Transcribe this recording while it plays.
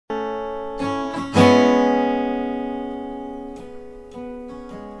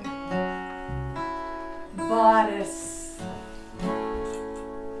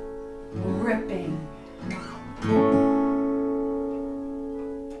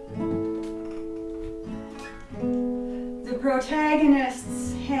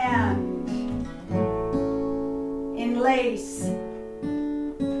protagonist's hand in lace,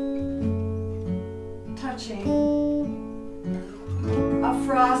 touching a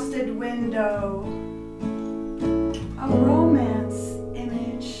frosted window, a romance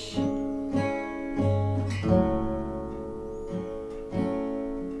image.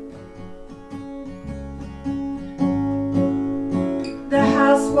 The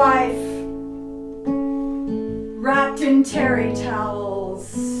housewife wrapped in terry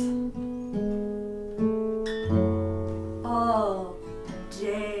towels all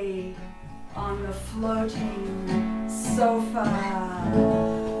day on the floating sofa.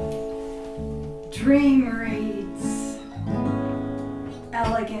 Dream reads,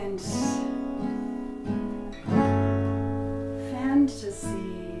 elegant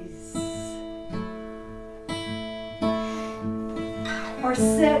fantasies, or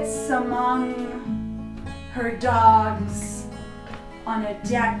sits among her dogs on a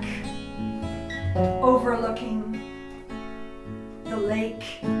deck overlooking the lake.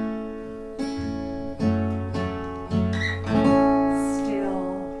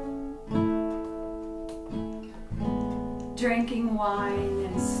 Drinking wine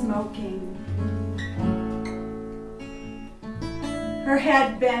and smoking, her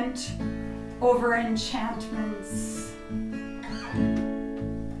head bent over enchantments.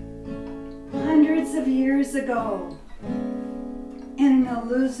 Hundreds of years ago, in an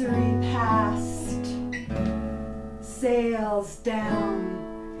illusory past, sails down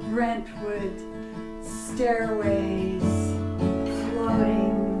Brentwood stairways,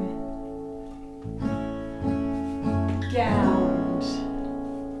 floating, gowned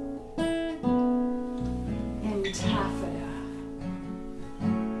in taffeta,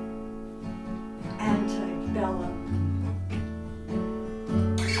 antebellum.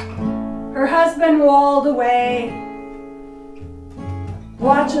 Her husband walled away,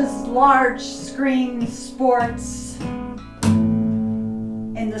 watches large screen sports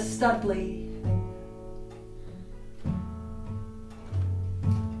in the Studley.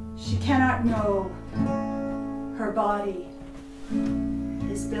 She cannot know her body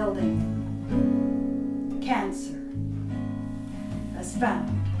is building. Cancer has found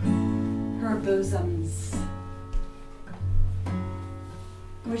her bosoms,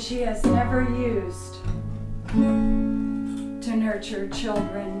 which she has never used to nurture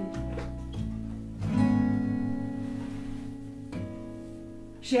children.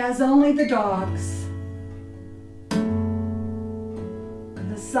 She has only the dogs,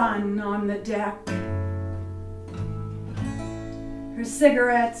 the sun on the deck, her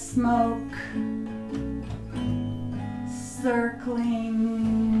cigarette smoke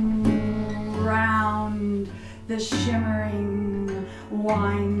circling round the shimmering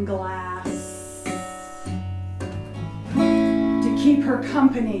wine glass to keep her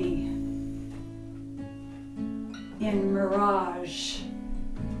company in mirage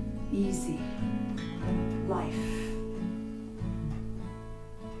easy life.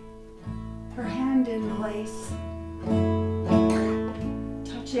 Her hand in lace,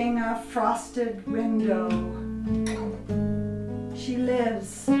 touching a frosted window. She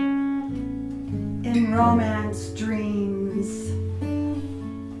lives in romance dreams,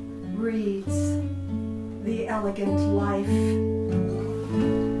 reads the elegant life,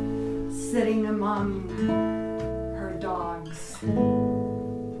 sitting among her dogs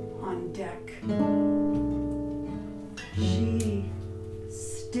on deck. She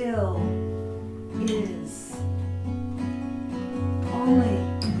still is only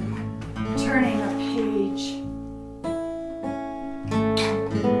turning a page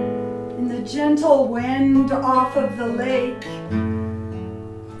in the gentle wind off of the lake,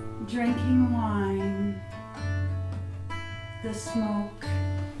 drinking wine, the smoke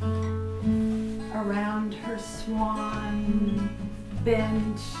around her swan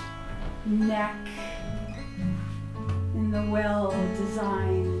bent neck in the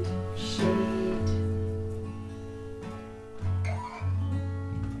well-designed shade.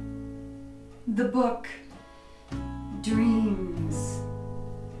 The book dreams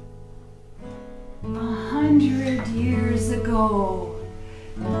 100 years ago,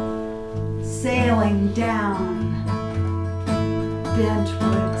 sailing down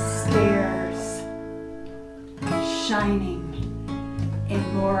Bentwood stairs, shining in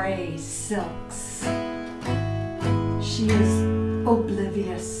moire silks. She is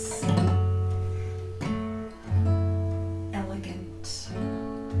oblivious, elegant,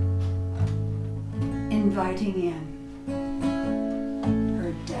 inviting in